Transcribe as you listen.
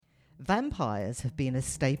Vampires have been a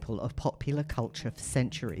staple of popular culture for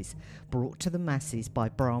centuries, brought to the masses by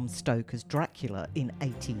Bram Stoker's Dracula in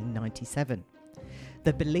 1897.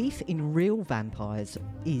 The belief in real vampires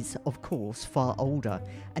is, of course, far older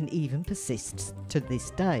and even persists to this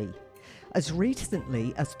day. As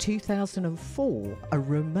recently as 2004, a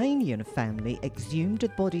Romanian family exhumed the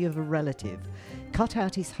body of a relative, cut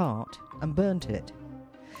out his heart and burnt it.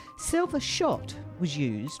 Silver shot was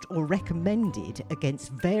used or recommended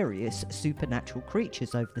against various supernatural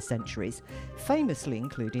creatures over the centuries, famously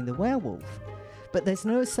including the werewolf. But there's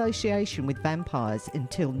no association with vampires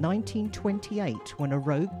until 1928, when a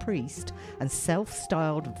rogue priest and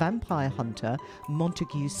self-styled vampire hunter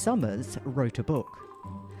Montague Summers wrote a book.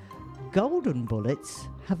 Golden bullets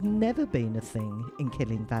have never been a thing in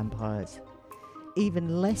killing vampires.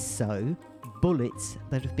 Even less so, bullets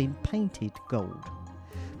that have been painted gold.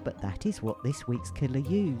 But that is what this week's killer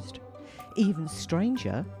used. Even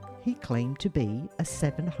stranger, he claimed to be a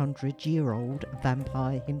 700-year-old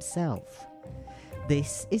vampire himself.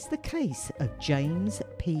 This is the case of James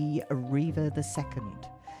P. Riva II,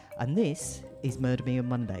 and this is Murder Me on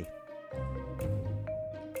Monday.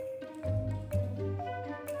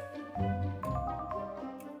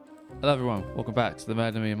 Hello everyone, welcome back to the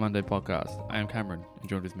Murder Me on Monday podcast. I am Cameron, and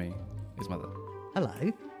joined with me is Mother.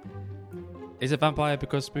 Hello. Is it vampire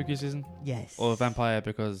because spooky season? Yes. Or vampire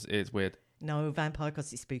because it's weird? No, vampire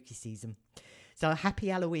because it's spooky season. So happy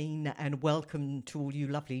Halloween and welcome to all you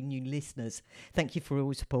lovely new listeners. Thank you for all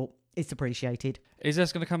your support. It's appreciated. Is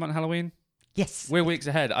this going to come out on Halloween? Yes. We're weeks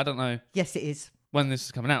ahead. I don't know Yes, it is. when this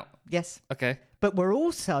is coming out. Yes. Okay. But we're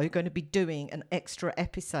also going to be doing an extra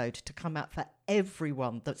episode to come out for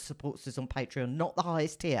everyone that supports us on Patreon, not the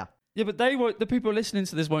highest tier. Yeah, but they won't. The people listening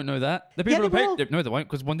to this won't know that. The people they will. No, they won't,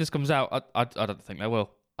 because when this comes out, I don't think they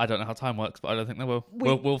will. I don't know how time works, but I don't think they will.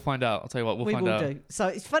 We'll find out. I'll tell you what, we'll find out. We will do. So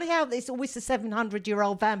it's funny how it's always a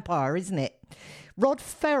 700-year-old vampire, isn't it? Rod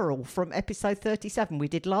Ferrell from episode 37 we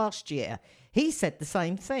did last year, he said the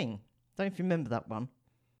same thing. Don't know if you remember that one.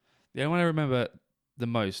 The only one I remember the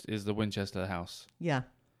most is the Winchester house. Yeah.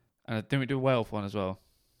 And didn't we do a werewolf one as well?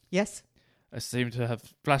 Yes. I seem to have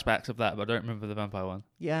flashbacks of that, but I don't remember the vampire one.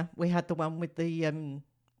 Yeah, we had the one with the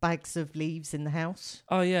bags of leaves in the house.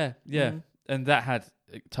 Oh, yeah. And that had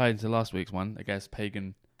tied into last week's one, I guess,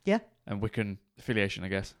 pagan and Wiccan affiliation, I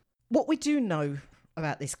guess. What we do know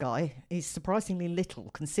about this guy is surprisingly little,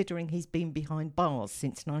 considering he's been behind bars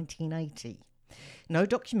since 1980. No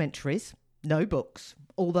documentaries, no books,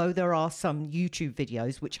 although there are some YouTube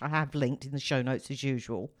videos, which I have linked in the show notes as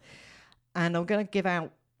usual. And I'm going to give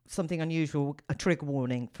out something unusual, a trigger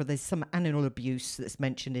warning, for there's some animal abuse that's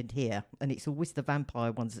mentioned in here, and it's always the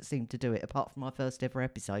vampire ones that seem to do it, apart from our first ever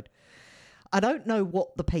episode. I don't know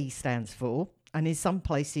what the P stands for, and in some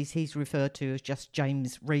places he's referred to as just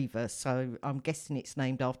James Riva, so I'm guessing it's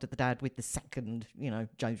named after the dad with the second,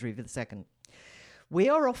 James Riva II. We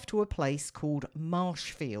are off to a place called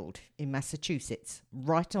Marshfield in Massachusetts,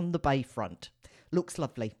 right on the bayfront. Looks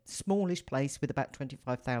lovely. Smallish place with about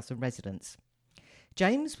 25,000 residents.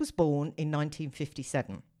 James was born in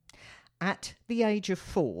 1957. At the age of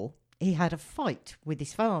 4, he had a fight with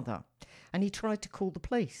his father, and he tried to call the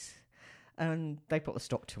police. And they put a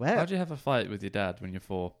stop to it. How do you have a fight with your dad when you're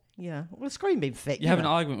 4? Yeah, well, a screaming fit. You have an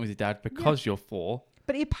argument with your dad because you're 4.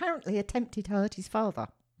 But he apparently attempted to hurt his father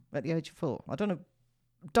at the age of 4. I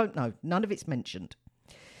don't know. None of it's mentioned.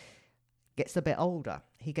 Gets a bit older.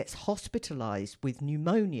 He gets hospitalised with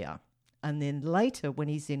pneumonia. And then later, when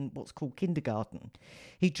he's in what's called kindergarten,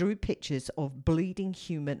 he drew pictures of bleeding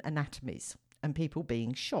human anatomies and people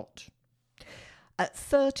being shot. At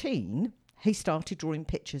 13, he started drawing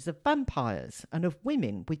pictures of vampires and of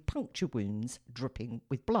women with puncture wounds dripping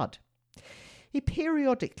with blood. He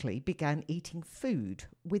periodically began eating food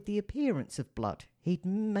with the appearance of blood. He'd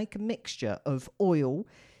make a mixture of oil,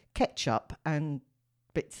 ketchup, and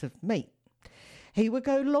bits of meat. He would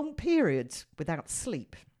go long periods without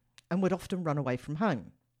sleep and would often run away from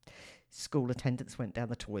home. School attendance went down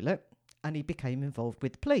the toilet, and he became involved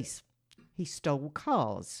with the police. He stole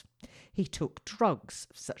cars. He took drugs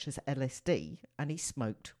such as LSD, and he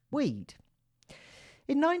smoked weed.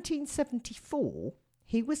 In 1974,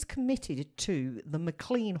 he was committed to the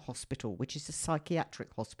McLean Hospital, which is a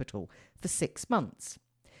psychiatric hospital, for 6 months.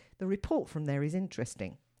 The report from there is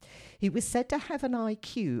interesting. He was said to have an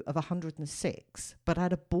IQ of 106, but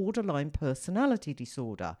had a borderline personality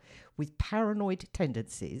disorder with paranoid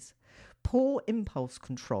tendencies, poor impulse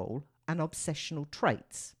control, and obsessional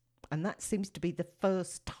traits. And that seems to be the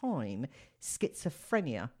first time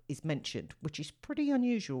schizophrenia is mentioned, which is pretty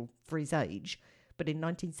unusual for his age. But in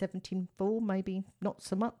 1974, maybe not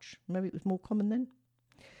so much. Maybe it was more common then.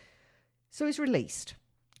 So he's released.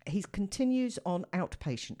 He continues on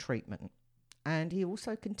outpatient treatment, and he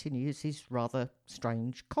also continues his rather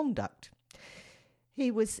strange conduct. He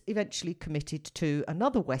was eventually committed to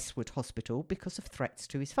another Westwood hospital because of threats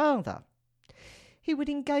to his father. He would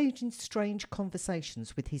engage in strange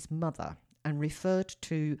conversations with his mother and referred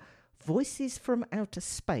to voices from outer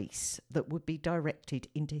space that would be directed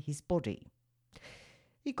into his body.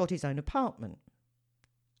 He got his own apartment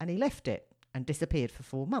and he left it and disappeared for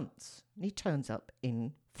 4 months. And he turns up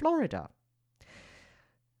in Florida.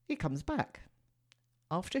 He comes back.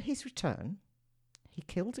 After his return, he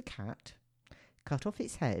killed a cat, cut off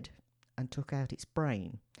its head and took out its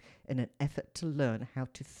brain in an effort to learn how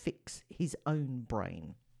to fix his own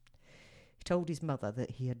brain. He told his mother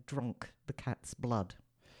that he had drunk the cat's blood.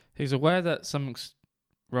 He's aware that something's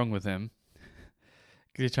wrong with him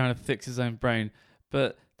because he's trying to fix his own brain.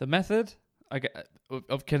 But the method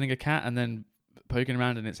of killing a cat and then poking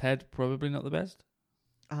around in its head, probably not the best.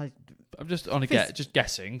 I'm just on just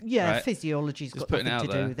guessing. Yeah, right? Physiology's just got nothing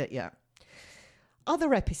to do with it, yeah.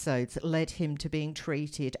 Other episodes led him to being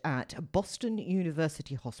treated at Boston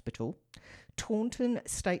University Hospital, Taunton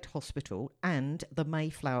State Hospital, and the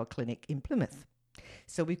Mayflower Clinic in Plymouth.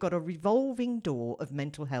 So we've got a revolving door of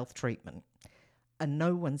mental health treatment, and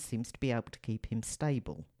no one seems to be able to keep him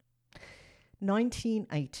stable.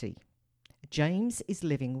 1980. James is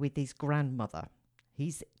living with his grandmother.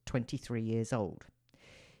 He's 23 years old.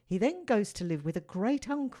 He then goes to live with a great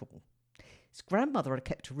uncle. His grandmother had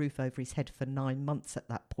kept a roof over his head for 9 months at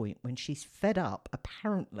that point when she's fed up,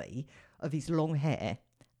 apparently, of his long hair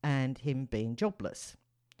and him being jobless.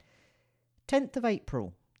 10th of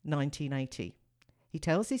April, 1980. He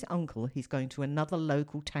tells his uncle he's going to another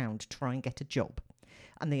local town to try and get a job.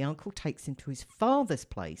 And the uncle takes him to his father's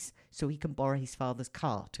place so he can borrow his father's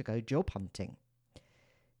car to go job hunting.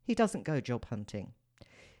 He doesn't go job hunting.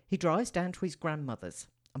 He drives down to his grandmother's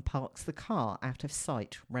and parks the car out of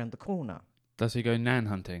sight round the corner. Does he go nan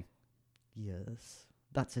hunting? Yes.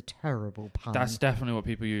 That's a terrible pun. That's definitely what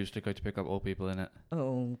people use to go to pick up old people, isn't it?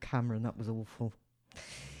 Oh, Cameron, that was awful.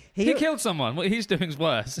 He killed someone. What he's doing is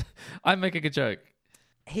worse. I'm making a joke.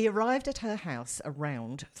 He arrived at her house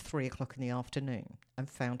around 3 o'clock in the afternoon and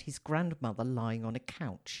found his grandmother lying on a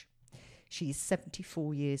couch. She is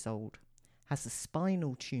 74 years old, has a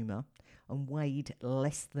spinal tumour and weighed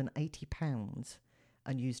less than 80 pounds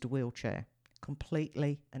and used a wheelchair,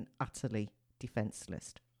 completely and utterly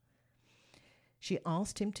defenceless. She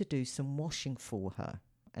asked him to do some washing for her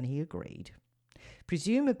and he agreed.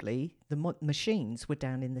 Presumably the machines were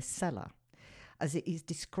down in the cellar, as it is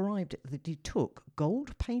described that he took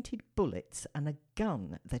gold-painted bullets and a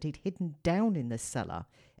gun that he'd hidden down in the cellar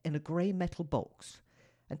in a grey metal box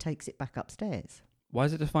and takes it back upstairs. Why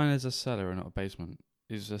is it defined as a cellar and not a basement?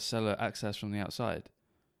 Is a cellar access from the outside?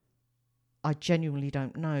 I genuinely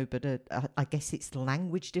don't know, but I guess it's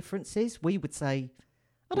language differences. We would say,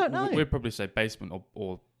 I don't know. We'd probably say basement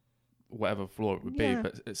or whatever floor it would be,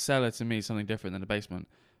 but cellar to me is something different than a basement.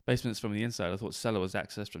 Basement's from the inside. I thought cellar was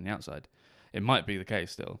access from the outside. It might be the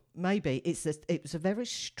case still. Maybe. It was a very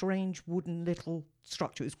strange wooden little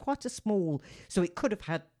structure. It was quite a small, so it could have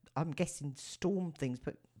had, I'm guessing, storm things,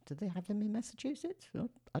 but do they have them in Massachusetts?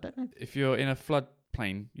 I don't know. If you're in a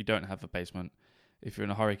floodplain, you don't have a basement. If you're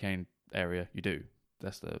in a hurricane area, you do.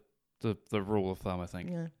 That's the rule of thumb, I think.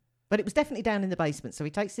 Yeah. But it was definitely down in the basement. So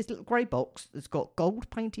he takes this little grey box that's got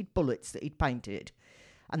gold-painted bullets that he'd painted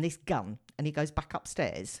and this gun, and he goes back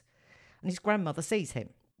upstairs, and his grandmother sees him.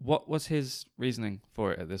 What was his reasoning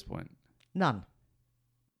for it at this point? None.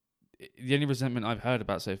 The only resentment I've heard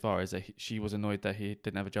about so far is that she was annoyed that he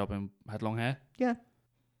didn't have a job and had long hair. Yeah.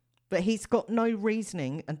 But he's got no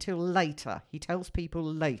reasoning until later. He tells people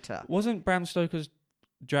later. Wasn't Bram Stoker's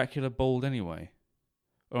Dracula bald anyway?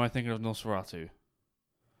 Or am I thinking of Nosferatu?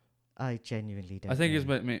 I genuinely don't I think know. he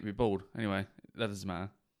was meant to be bald. Anyway, that doesn't matter.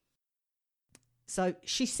 So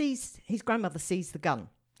his grandmother sees the gun.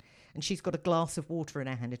 And she's got a glass of water in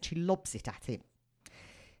her hand and she lobs it at him.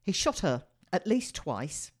 He shot her at least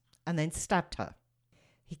twice and then stabbed her.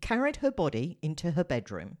 He carried her body into her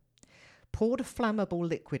bedroom, poured a flammable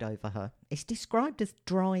liquid over her. It's described as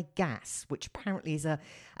dry gas, which apparently is an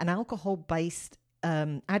alcohol-based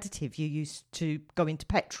additive you use to go into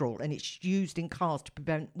petrol, and it's used in cars to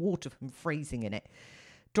prevent water from freezing in it.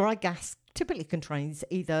 Dry gas typically contains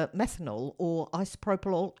either methanol or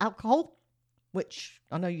isopropyl alcohol, which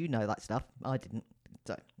I know you know that stuff. I didn't.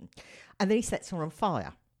 So, and then he sets her on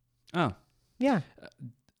fire. Oh. Yeah.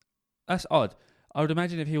 That's odd. I would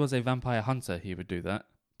imagine if he was a vampire hunter, he would do that.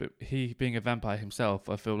 But he, being a vampire himself,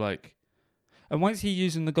 I feel like... And why is he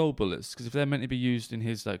using the gold bullets? Because if they're meant to be used in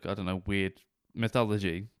his, weird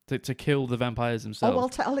mythology to kill the vampires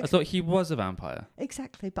themselves. I thought he was a vampire.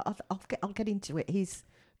 Exactly, but I'll get into it.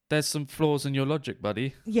 There's some flaws in your logic,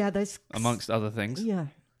 buddy. Yeah, there's... Amongst other things. Yeah.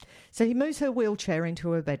 So he moves her wheelchair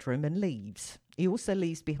into her bedroom and leaves. He also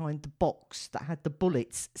leaves behind the box that had the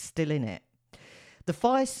bullets still in it. The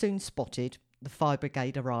fire's soon spotted, the fire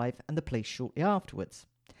brigade arrive, and the police shortly afterwards.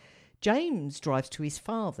 James drives to his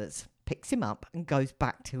father's, picks him up and goes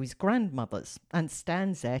back to his grandmother's and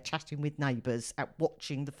stands there chatting with neighbours at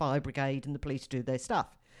watching the fire brigade and the police do their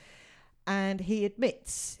stuff. And he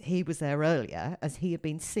admits he was there earlier as he had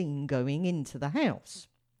been seen going into the house.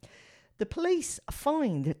 The police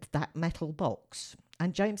find that metal box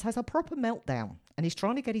and James has a proper meltdown and he's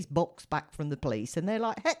trying to get his box back from the police and they're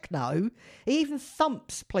like, heck no. He even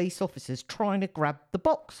thumps police officers trying to grab the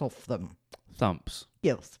box off them. Thumps?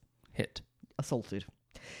 Yes. Hit. Assaulted.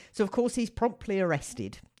 So, of course, he's promptly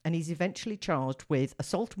arrested and he's eventually charged with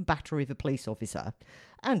assault and battery of a police officer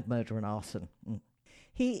and murder and arson.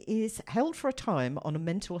 He is held for a time on a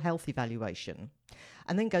mental health evaluation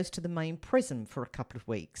and then goes to the main prison for a couple of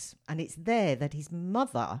weeks. And it's there that his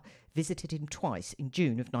mother visited him twice in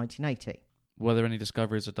June of 1980. Were there any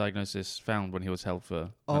discoveries or diagnosis found when he was held for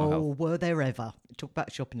mental health? Were there ever? Talk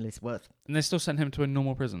about shopping list worth. And they still sent him to a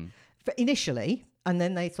normal prison? Initially, and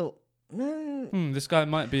then they thought, no. This guy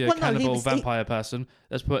might be a cannibal vampire person.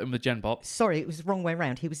 Let's put him with Gen Pop. Sorry, it was the wrong way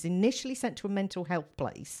around. He was initially sent to a mental health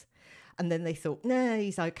place. And then they thought, no,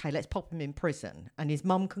 he's okay, let's pop him in prison. And his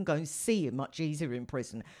mum can go and see him much easier in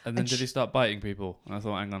prison. And then did he start biting people? And I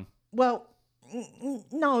thought, hang on. Well,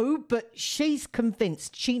 no, but she's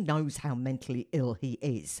convinced, she knows how mentally ill he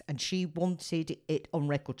is. And she wanted it on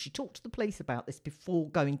record. She talked to the police about this before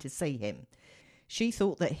going to see him. She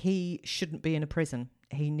thought that he shouldn't be in a prison.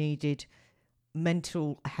 He needed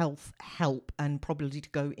mental health help and probably to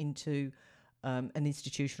go into an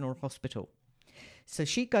institution or a hospital. So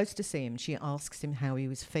she goes to see him. She asks him how he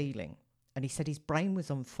was feeling. And he said his brain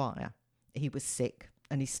was on fire. He was sick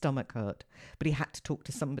and his stomach hurt. But he had to talk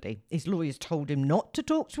to somebody. His lawyers told him not to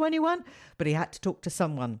talk to anyone, but he had to talk to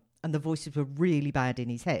someone. And the voices were really bad in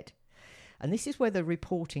his head. And this is where the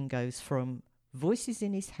reporting goes from voices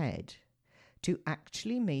in his head to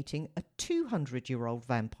actually meeting a 200-year-old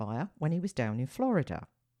vampire when he was down in Florida.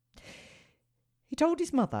 He told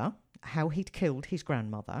his mother how he'd killed his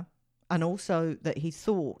grandmother and also that he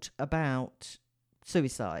thought about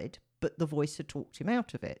suicide, but the voice had talked him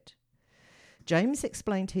out of it. James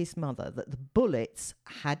explained to his mother that the bullets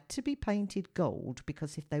had to be painted gold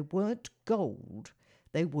because if they weren't gold,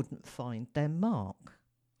 they wouldn't find their mark.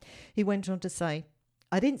 He went on to say,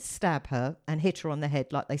 I didn't stab her and hit her on the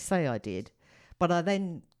head like they say I did, but I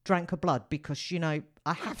then drank her blood because, I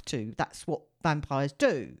have to. That's what vampires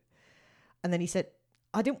do. And then he said,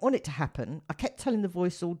 I didn't want it to happen. I kept telling the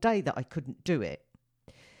voice all day that I couldn't do it.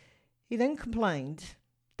 He then complained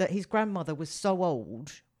that his grandmother was so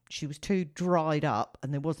old, she was too dried up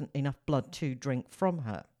and there wasn't enough blood to drink from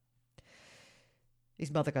her.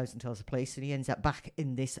 His mother goes and tells the police and he ends up back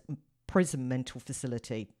in this prison mental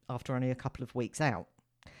facility after only a couple of weeks out.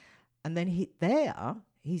 And then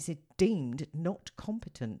he's deemed not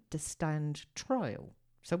competent to stand trial.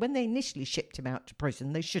 So when they initially shipped him out to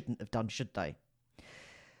prison, they shouldn't have done, should they?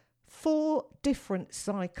 4 different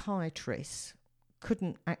psychiatrists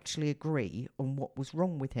couldn't actually agree on what was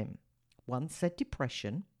wrong with him. One said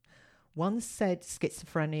depression, one said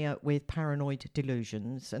schizophrenia with paranoid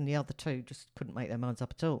delusions, and the other 2 just couldn't make their minds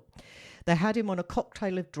up at all. They had him on a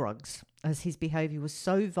cocktail of drugs as his behaviour was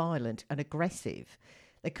so violent and aggressive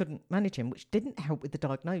they couldn't manage him, which didn't help with the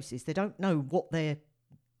diagnosis. They don't know what they're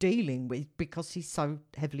dealing with because he's so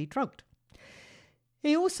heavily drugged.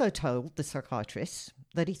 He also told the psychiatrist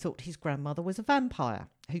that he thought his grandmother was a vampire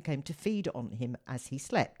who came to feed on him as he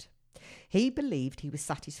slept. He believed he was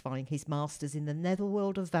satisfying his masters in the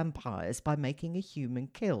netherworld of vampires by making a human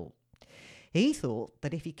kill. He thought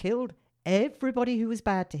that if he killed everybody who was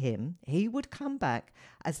bad to him, he would come back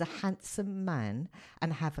as a handsome man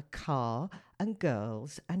and have a car and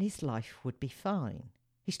girls and his life would be fine.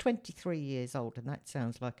 He's 23 years old and that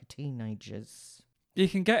sounds like a teenager's. You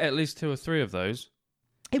can get at least 2 or 3 of those.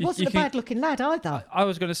 He wasn't a bad-looking lad either. I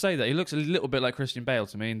was going to say that. He looks a little bit like Christian Bale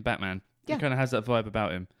to me in Batman. Yeah. He kind of has that vibe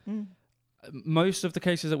about him. Most of the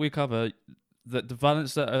cases that we cover, the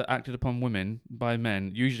violence that are acted upon women by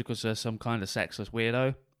men, usually because there's some kind of sexist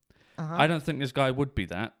weirdo. I don't think this guy would be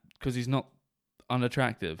that, because he's not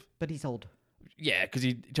unattractive. But he's old. Yeah, because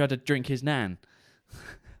he tried to drink his nan.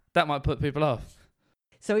 That might put people off.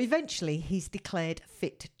 So eventually he's declared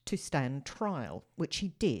fit to stand trial, which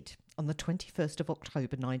he did on the 21st of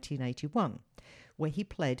October 1981, where he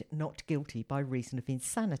pled not guilty by reason of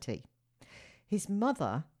insanity. His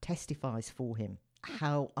mother testifies for him,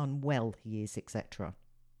 how unwell he is, etc.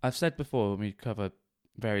 I've said before when we cover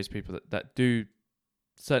various people that do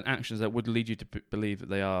certain actions that would lead you to believe that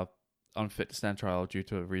they are unfit to stand trial due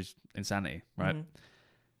to insanity, right? Mhm.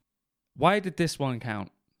 Why did this one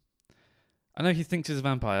count? I know he thinks he's a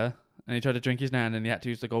vampire, and he tried to drink his nan, and he had to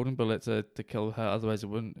use the golden bullet to kill her, otherwise it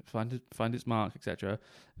wouldn't find its mark, etc.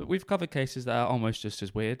 But we've covered cases that are almost just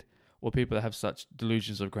as weird, or people that have such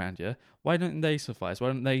delusions of grandeur. Why don't they suffice? Why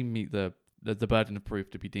don't they meet the burden of proof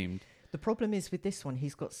to be deemed? The problem is with this one,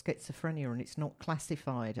 he's got schizophrenia, and it's not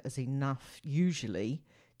classified as enough usually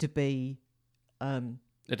to be A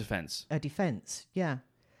defence. a defence. Yeah,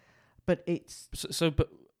 but it's But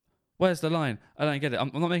where's the line? I don't get it. I'm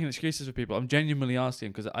not making excuses for people. I'm genuinely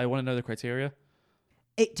asking because I want to know the criteria.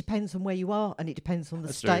 it depends on where you are, and it depends on the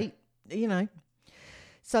That's state. You know.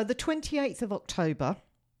 So the 28th of October,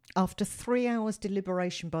 after 3 hours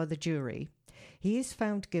deliberation by the jury, he is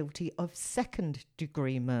found guilty of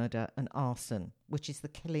second-degree murder and arson, which is the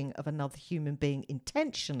killing of another human being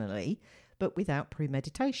intentionally, but without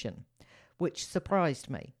premeditation, which surprised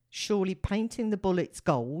me. Surely painting the bullets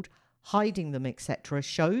gold, hiding them, etc.,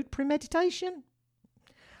 showed premeditation?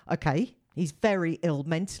 Okay, he's very ill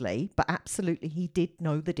mentally, but absolutely he did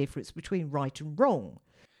know the difference between right and wrong.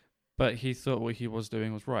 But he thought what he was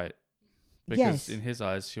doing was right. Because Yes. in his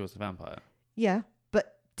eyes, she was a vampire. Yeah,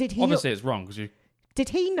 but did he... Obviously, it's wrong because Did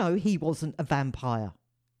he know he wasn't a vampire?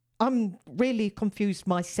 I'm really confused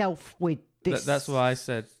myself with this. that's why I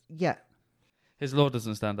said Yeah. his law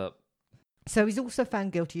doesn't stand up. So he's also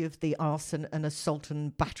found guilty of the arson and assault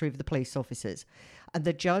and battery of the police officers. And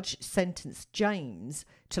the judge sentenced James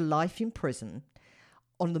to life in prison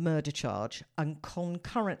on the murder charge and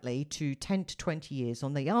concurrently to 10 to 20 years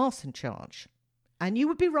on the arson charge. And you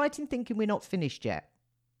would be right in thinking we're not finished yet.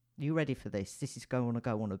 You ready for this? This is going to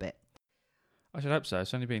go on a bit. I should hope so.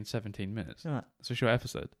 It's only been 17 minutes. All right. It's a short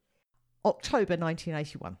episode. October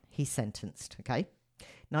 1981, he's sentenced, okay?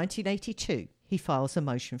 1982, he files a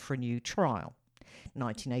motion for a new trial.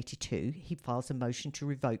 1982, he files a motion to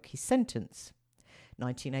revoke his sentence.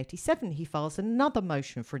 1987, he files another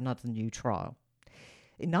motion for another new trial.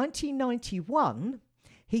 In 1991,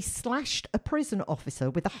 he slashed a prison officer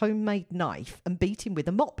with a homemade knife and beat him with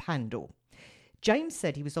a mop handle. James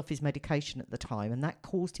said he was off his medication at the time, and that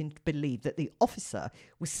caused him to believe that the officer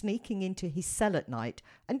was sneaking into his cell at night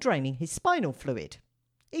and draining his spinal fluid.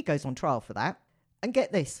 He goes on trial for that. And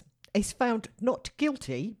get this, he's found not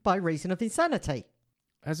guilty by reason of insanity.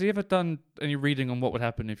 Has he ever done any reading on what would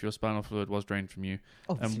happen if your spinal fluid was drained from you?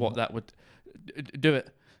 Obviously And what that would... Do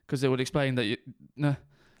it. Because it would explain that you... No.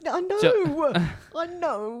 I know, I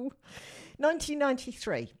know.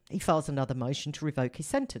 1993, he files another motion to revoke his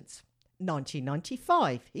sentence.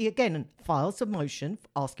 1995, he again files a motion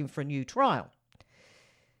asking for a new trial.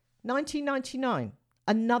 1999,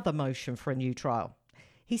 another motion for a new trial.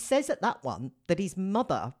 He says at that one that his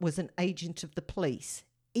mother was an agent of the police,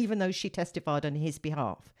 even though she testified on his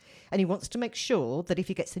behalf. And he wants to make sure that if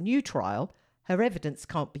he gets a new trial, her evidence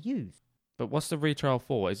can't be used. But what's the retrial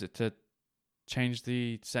for? Is it to change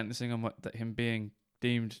the sentencing on that him being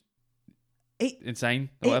deemed insane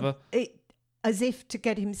or whatever? As if to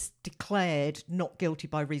get him declared not guilty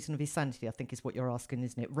by reason of his sanity, I think is what you're asking,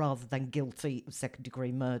 isn't it? Rather than guilty of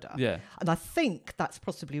second-degree murder. Yeah. And I think that's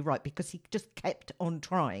possibly right because he just kept on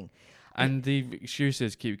trying. And the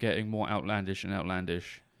excuses keep getting more outlandish and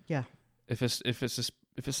outlandish. Yeah. If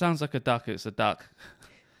it sounds like a duck, it's a duck.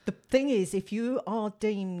 The thing is, if you are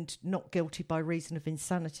deemed not guilty by reason of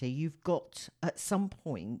insanity, you've got at some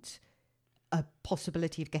point a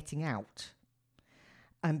possibility of getting out.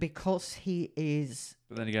 And because he is...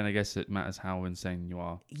 But then again, I guess it matters how insane you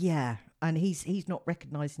are. Yeah, and he's not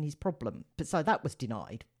recognising his problem. But so that was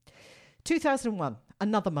denied. 2001,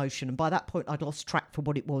 another motion, and by that point I'd lost track for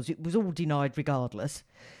what it was. It was all denied regardless.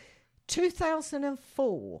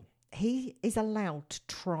 2004, he is allowed to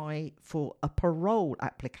try for a parole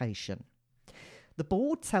application. The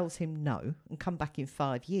board tells him no and come back in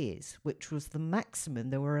 5 years, which was the maximum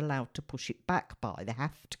they were allowed to push it back by. They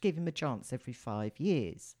have to give him a chance every 5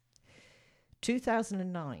 years.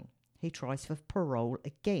 2009, he tries for parole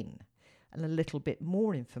again, and a little bit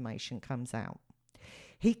more information comes out.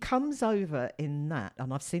 He comes over in that,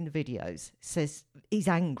 and I've seen the videos, says he's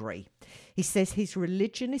angry. He says his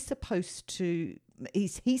religion is supposed to...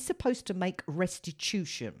 He's supposed to make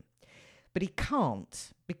restitution, but he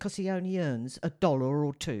can't because he only earns $1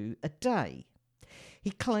 or $2 a day.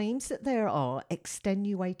 He claims that there are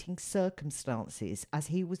extenuating circumstances as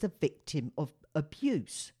he was a victim of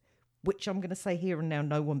abuse, which I'm going to say here and now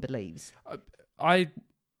no one believes.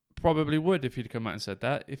 probably would if he'd come out and said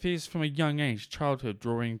that. If he's from a young age, childhood,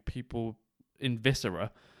 drawing people in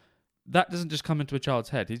viscera, that doesn't just come into a child's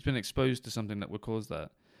head. He's been exposed to something that would cause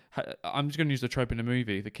that. I'm just going to use the trope in a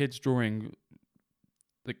movie. The kid's drawing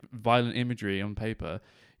like violent imagery on paper.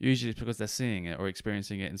 Usually it's because they're seeing it or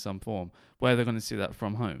experiencing it in some form. Where they're going to see that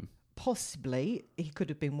from home? Possibly, he could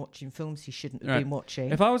have been watching films he shouldn't have been watching.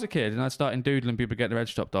 If I was a kid and I started doodling people get their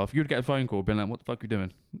heads chopped off, you'd get a phone call being like, what the fuck are you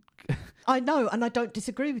doing? I know, and I don't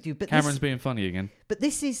disagree with you. But Cameron's being funny again. But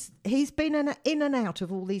he's been in and out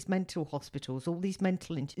of all these mental hospitals, all these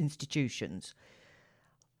mental institutions.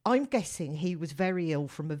 I'm guessing he was very ill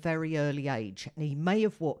from a very early age, and he may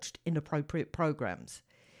have watched inappropriate programs.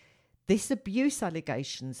 This abuse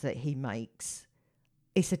allegations that he makes,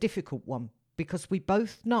 it's a difficult one, because we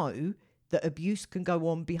both know that abuse can go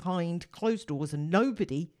on behind closed doors and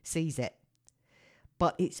nobody sees it.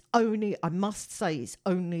 But it's only, I must say, it's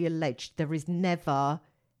only alleged. There is never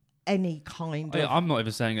any kind of... I'm not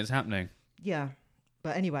even saying it's happening. Yeah.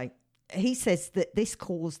 But anyway, he says that this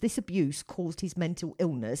abuse caused his mental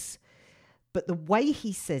illness. But the way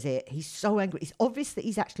he says it, he's so angry. It's obvious that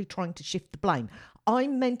he's actually trying to shift the blame.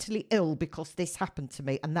 I'm mentally ill because this happened to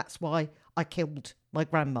me, and that's why I killed my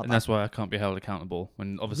grandmother. And that's why I can't be held accountable.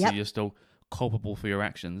 When obviously you're still culpable for your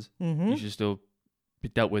actions. Mm-hmm. You should still be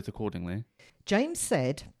dealt with accordingly. James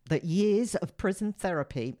said that years of prison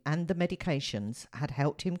therapy and the medications had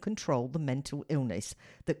helped him control the mental illness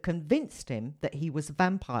that convinced him that he was a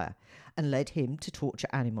vampire and led him to torture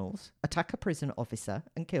animals, attack a prison officer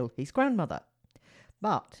and kill his grandmother.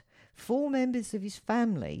 But 4 members of his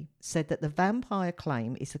family said that the vampire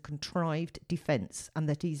claim is a contrived defence and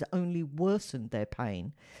that he's only worsened their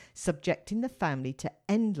pain, subjecting the family to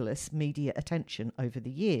endless media attention over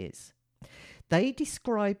the years. They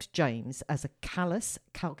described James as a callous,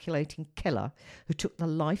 calculating killer who took the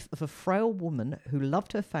life of a frail woman who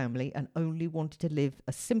loved her family and only wanted to live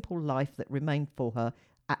a simple life that remained for her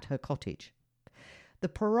at her cottage. The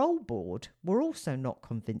parole board were also not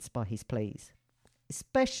convinced by his pleas,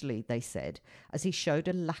 especially, they said, as he showed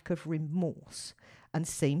a lack of remorse and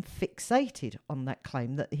seemed fixated on that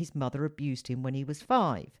claim that his mother abused him when he was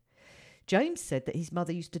 5. James said that his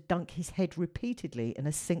mother used to dunk his head repeatedly in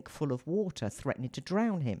a sink full of water, threatening to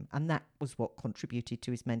drown him, and that was what contributed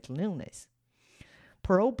to his mental illness.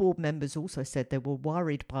 Parole board members also said they were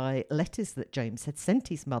worried by letters that James had sent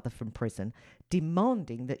his mother from prison,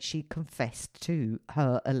 demanding that she confessed to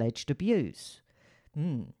her alleged abuse.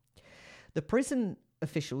 The prison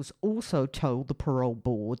officials also told the parole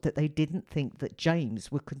board that they didn't think that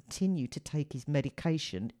James would continue to take his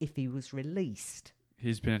medication if he was released.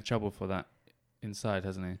 He's been in trouble for that inside,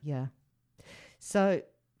 hasn't he? Yeah. So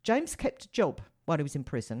James kept a job while he was in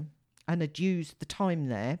prison and had used the time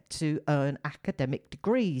there to earn academic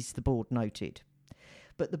degrees, the board noted.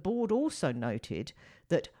 But the board also noted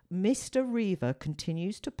that Mr. Riva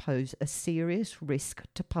continues to pose a serious risk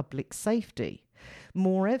to public safety.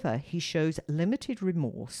 Moreover, he shows limited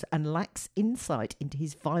remorse and lacks insight into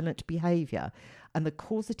his violent behaviour and the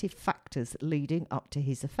causative factors leading up to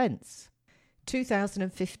his offence.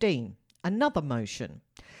 2015, another motion.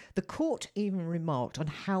 The court even remarked on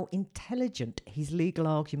how intelligent his legal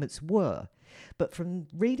arguments were, but from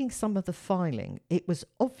reading some of the filing, it was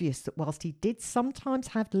obvious that whilst he did sometimes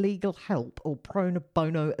have legal help or pro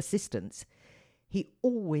bono assistance, he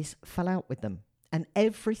always fell out with them, and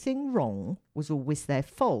everything wrong was always their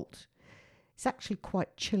fault. It's actually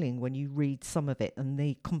quite chilling when you read some of it and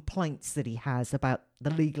the complaints that he has about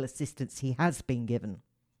the legal assistance he has been given.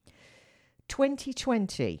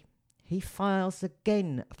 2020, he files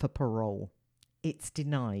again for parole. It's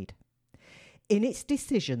denied. In its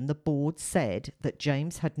decision, the board said that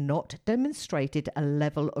James had not demonstrated a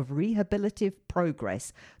level of rehabilitative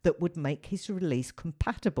progress that would make his release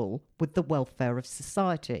compatible with the welfare of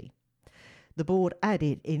society. The board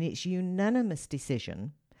added in its unanimous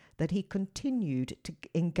decision that he continued to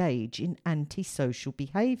engage in antisocial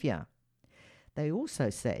behaviour. They also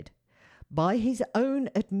said, by his own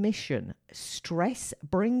admission, stress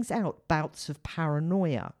brings out bouts of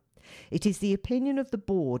paranoia. It is the opinion of the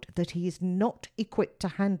board that he is not equipped to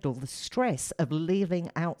handle the stress of living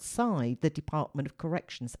outside the Department of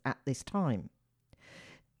Corrections at this time.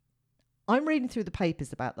 I'm reading through the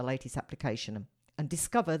papers about the latest application and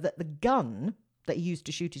discover that the gun that he used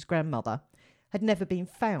to shoot his grandmother had never been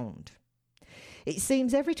found. It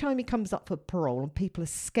seems every time he comes up for parole and people are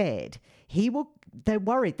scared, they're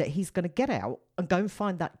worried that he's going to get out and go and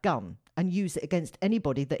find that gun and use it against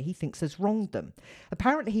anybody that he thinks has wronged them.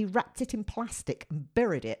 Apparently he wrapped it in plastic and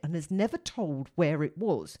buried it and has never told where it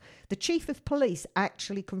was. The chief of police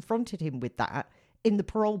actually confronted him with that in the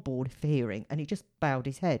parole board hearing, and he just bowed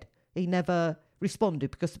his head. He never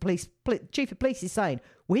responded because the chief of police is saying,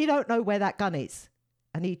 we don't know where that gun is.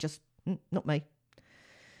 And he just, not me.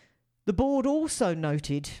 The board also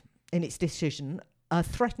noted in its decision a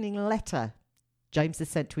threatening letter James had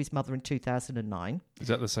sent to his mother in 2009. Is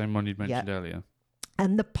that the same one you mentioned earlier?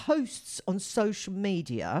 And the posts on social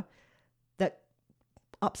media that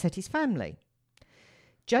upset his family.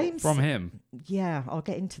 James... From him? Yeah, I'll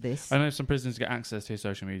get into this. I know some prisoners get access to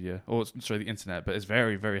social media, or sorry, the internet, but it's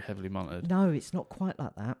very, very heavily monitored. No, it's not quite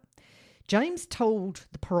like that. James told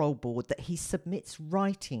the parole board that he submits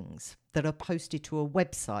writings that are posted to a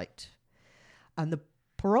website. And the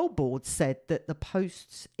parole board said that the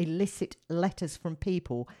posts elicit letters from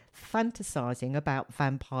people fantasising about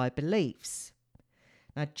vampire beliefs.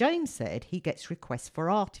 Now, James said he gets requests for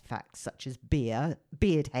artefacts such as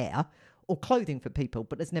beard hair, or clothing for people,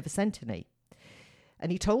 but has never sent any.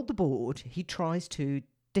 And he told the board he tries to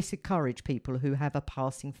discourage people who have a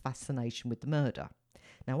passing fascination with the murder.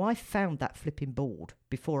 Now, I found that flipping board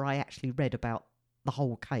before I actually read about the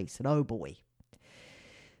whole case, and oh boy.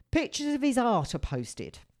 Pictures of his art are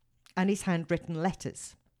posted, and his handwritten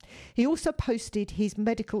letters. He also posted his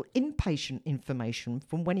medical inpatient information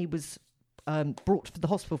from when he was brought to the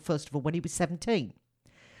hospital, first of all, when he was 17.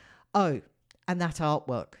 Oh, and that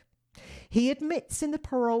artwork. He admits in the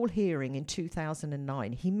parole hearing in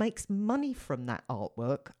 2009 he makes money from that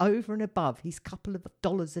artwork over and above his couple of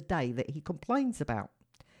dollars a day that he complains about.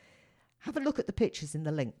 Have a look at the pictures in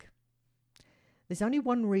the link. There's only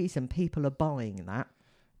one reason people are buying that.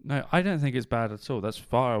 No, I don't think it's bad at all. That's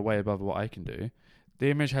far away above what I can do. The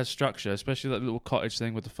image has structure, especially that little cottage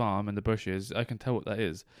thing with the farm and the bushes. I can tell what that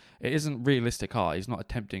is. It isn't realistic art. He's not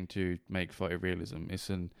attempting to make photorealism. It's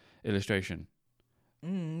an illustration.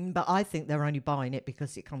 But I think they're only buying it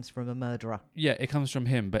because it comes from a murderer. Yeah, it comes from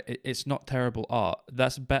him, but it's not terrible art.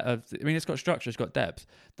 That's better. I mean, it's got structure, it's got depth.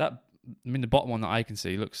 The bottom one that I can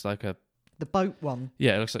see looks like the boat one.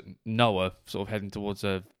 Yeah, it looks like Noah sort of heading towards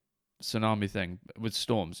a tsunami thing with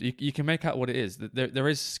storms. You can make out what it is. There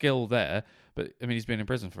is skill there, but I mean, he's been in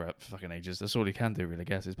prison for fucking ages. That's all he can do, really, I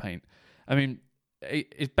guess, is paint. I mean,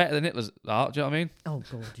 it's better than Hitler's art, do you know what I mean? Oh,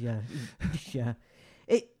 God, yeah. Yeah.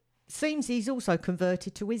 It seems he's also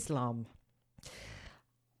converted to Islam.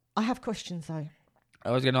 I have questions, though.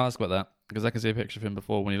 I was going to ask about that, because I can see a picture of him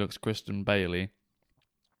before when he looks Christian Bailey.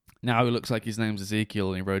 Now he looks like his name's Ezekiel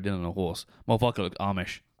and he rode in on a horse. Motherfucker looks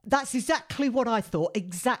Amish. That's exactly what I thought.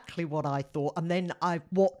 And then I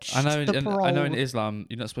watched the parole. I know in Islam,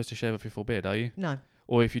 you're not supposed to shave off your full beard, are you? No.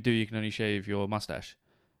 Or if you do, you can only shave your mustache.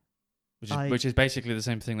 Which is basically the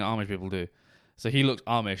same thing that Amish people do. So he looks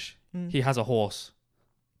Amish. He has a horse.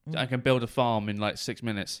 I can build a farm in like 6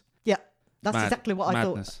 minutes. Yeah, that's exactly what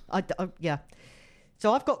madness. I thought. Yeah.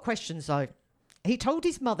 So I've got questions, though. He told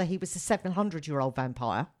his mother he was a 700-year-old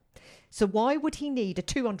vampire. So why would he need a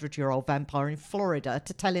 200-year-old vampire in Florida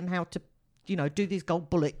to tell him how to, do these gold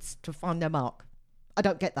bullets to find their mark? I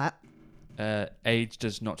don't get that. Age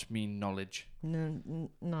does not mean knowledge.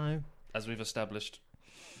 No. As we've established.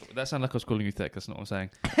 That sounded like I was calling you thick. That's not what I'm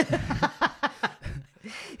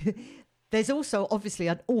saying. There's also obviously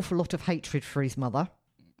an awful lot of hatred for his mother.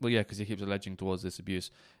 Well, yeah, because he keeps alleging towards this abuse.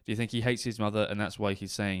 Do you think he hates his mother and that's why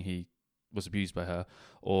he's saying he was abused by her?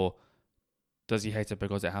 Or does he hate her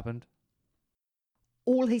because it happened?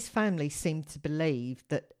 All his family seem to believe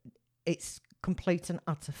that it's complete and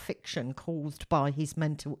utter fiction caused by his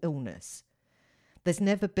mental illness. There's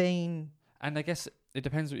never been... And I guess it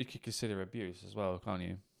depends what you could consider abuse as well, can't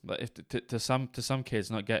you? Like if to some kids,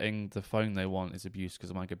 not getting the phone they want is abuse because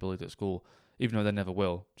they might get bullied at school, even though they never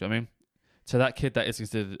will. Do you know what I mean? To that kid, that is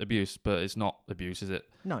considered abuse, but it's not abuse, is it?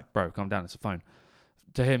 No. Bro, calm down, it's a phone.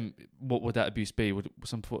 To him, what would that abuse be? Would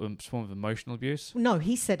some form of emotional abuse? No,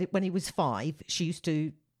 he said it when he was 5. She used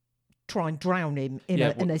to try and drown him in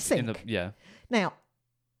a sink. Now,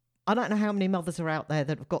 I don't know how many mothers are out there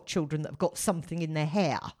that have got children that have got something in their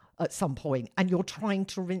hair at some point, and you're trying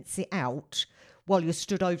to rinse it out while you're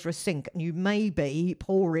stood over a sink, and you may be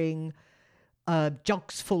pouring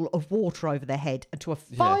jugs full of water over their head, and to a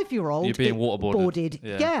 5-year-old, you're being waterboarded.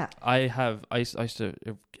 Yeah. I used to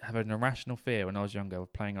have an irrational fear when I was younger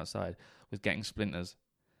of playing outside with getting splinters.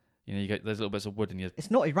 You get those little bits of wood in your... It's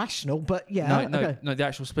not irrational, but yeah. No, the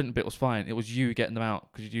actual splinter bit was fine. It was you getting them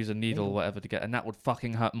out because you'd use a needle or whatever to get, and that would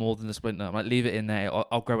fucking hurt more than the splinter. I'm like, leave it in there.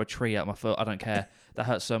 I'll grow a tree out of my foot. I don't care. That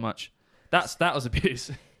hurts so much. That was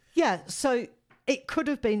abuse. Yeah, so it could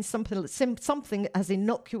have been something as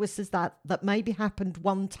innocuous as that maybe happened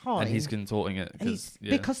one time. And he's contorting it.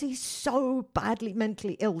 Because he's so badly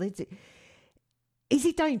mentally ill. Is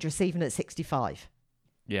he dangerous even at 65?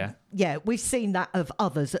 Yeah. Yeah, we've seen that of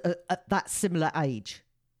others at that similar age.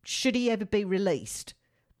 Should he ever be released?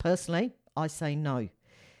 Personally, I say no.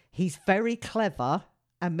 He's very clever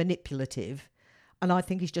and manipulative, and I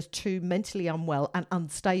think he's just too mentally unwell and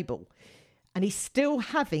unstable. And he's still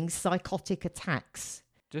having psychotic attacks.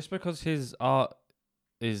 Just because his art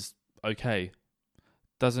is okay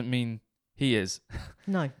doesn't mean he is.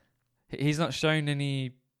 No. He's not shown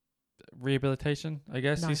any rehabilitation, I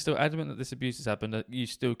guess. No. He's still adamant that this abuse has happened. That you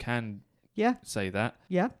still can say that.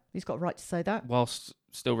 Yeah, he's got a right to say that. Whilst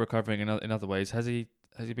still recovering in other ways. Has he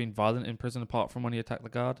been violent in prison apart from when he attacked the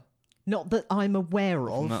guard? Not that I'm aware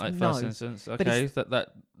of. From that first instance. Okay, that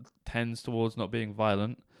tends towards not being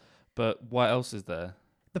violent. But what else is there?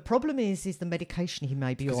 The problem is the medication he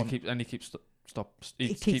may be on. He keeps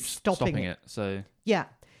stopping it. So yeah,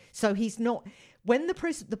 so he's not. When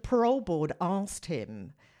the parole board asked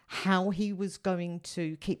him how he was going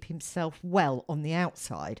to keep himself well on the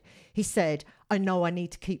outside, he said, "I know I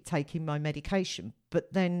need to keep taking my medication."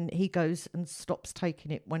 But then he goes and stops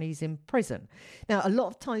taking it when he's in prison. Now, a lot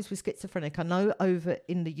of times with schizophrenic, I know over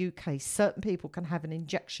in the UK, certain people can have an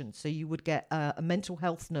injection. So you would get a mental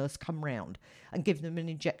health nurse come round and give them an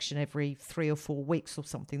injection every 3 or 4 weeks or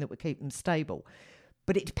something that would keep them stable.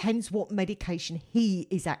 But it depends what medication he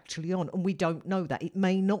is actually on. And we don't know that. It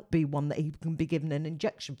may not be one that he can be given an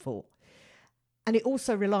injection for. And it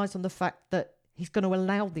also relies on the fact that he's going to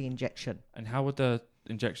allow the injection. And how would the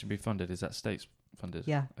injection be funded? Is that states funded?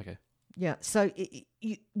 Yeah. Okay. Yeah. So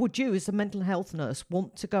would you, as a mental health nurse,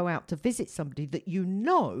 want to go out to visit somebody that you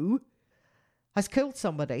know has killed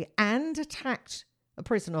somebody and attacked a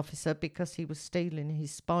prison officer because he was stealing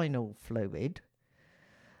his spinal fluid?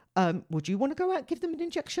 Would you want to go out and give them an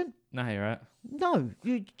injection? No, you're right. No,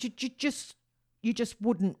 you just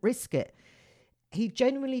wouldn't risk it. He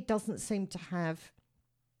genuinely doesn't seem to have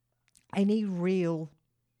any real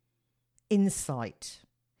insight.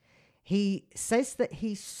 He says that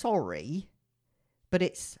he's sorry, but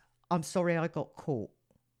it's, "I'm sorry I got caught."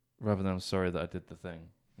 Rather than, "I'm sorry that I did the thing."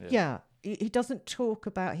 Yeah. He doesn't talk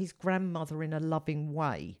about his grandmother in a loving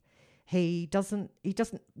way. He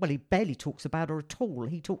barely talks about her at all.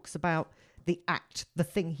 He talks about the act, the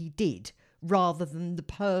thing he did, rather than the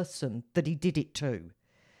person that he did it to.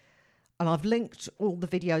 And I've linked all the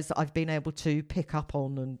videos that I've been able to pick up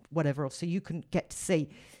on and whatever else, so you can get to see.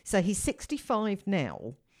 So he's 65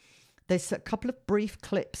 now. There's a couple of brief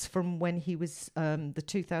clips from when he was the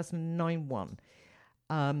 2009 one.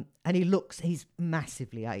 And he's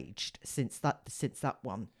massively aged since that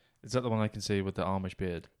one. Is that the one I can see with the Amish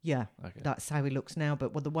beard? Yeah, okay. That's how he looks now.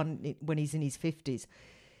 But the one when he's in his 50s,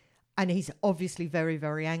 and he's obviously very,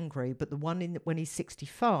 very angry. But the one when he's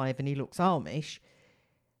 65 and he looks Amish,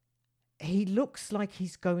 he looks like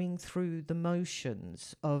he's going through the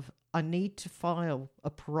motions of, "I need to file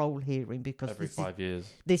a parole hearing because every 5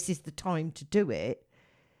 years. This is the time to do it."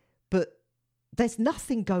 But there's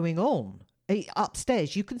nothing going on.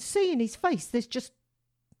 Upstairs, you can see in his face, there's just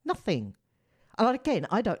nothing. And again,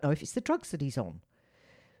 I don't know if it's the drugs that he's on,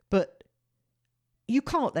 but you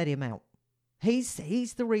can't let him out. He's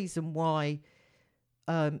the reason why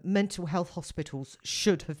mental health hospitals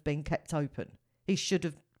should have been kept open. He should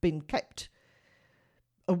have been kept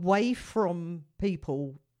away from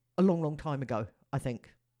people a long, long time ago, I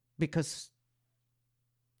think, because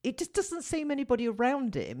it just doesn't seem anybody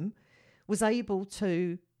around him was able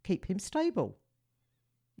to keep him stable.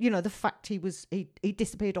 You know, the fact he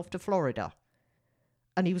disappeared off to Florida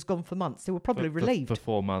and he was gone for months. They were probably relieved. For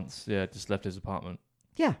 4 months, yeah, just left his apartment.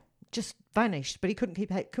 Yeah, just vanished, but he couldn't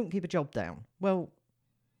keep a job down. Well,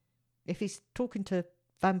 if he's talking to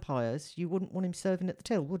vampires, you wouldn't want him serving at the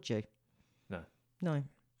till, would you? No.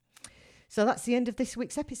 So that's the end of this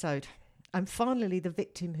week's episode. And finally, the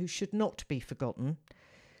victim who should not be forgotten,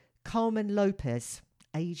 Carmen Lopez,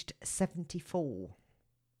 aged 74.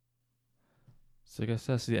 So I guess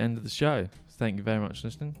that's the end of the show. Thank you very much for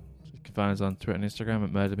listening. You can find us on Twitter and Instagram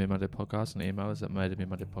at Murder Me Monday Podcast, and email us at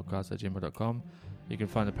murdermemondaypodcast@gmail.com. You can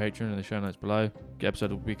find the Patreon in the show notes below. Get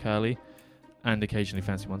episode a week early, and occasionally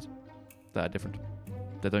fancy ones that are different.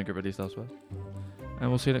 They don't get released elsewhere. And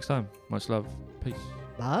we'll see you next time. Much love. Peace.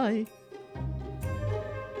 Bye.